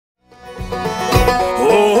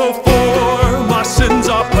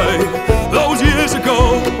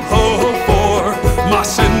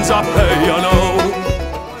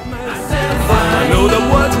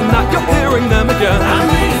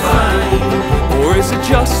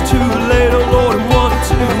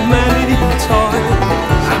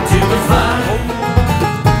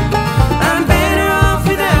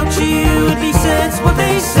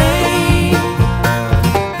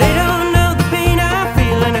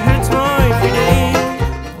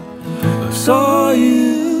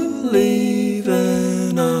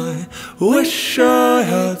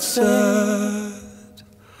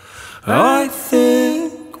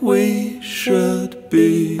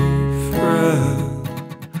be friends.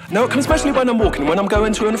 No, it comes especially when I'm walking, when I'm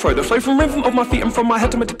going to and fro. The flow from rhythm of my feet and from my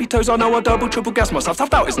head to my tippy toes. I know I double, triple guess myself.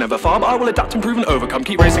 Self-doubt is never far, but I will adapt, improve and overcome.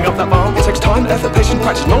 Keep raising up that bar. It takes time, effort, patience,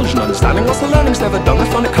 practice, knowledge and understanding. Whilst the learning's never done, the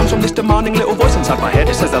fun it comes from this demanding little voice inside my head.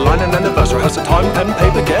 It says the line and then the verse. Rehearse the time, pen,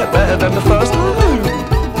 paper, get better than the first.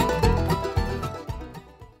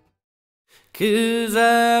 'Cause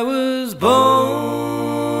I was born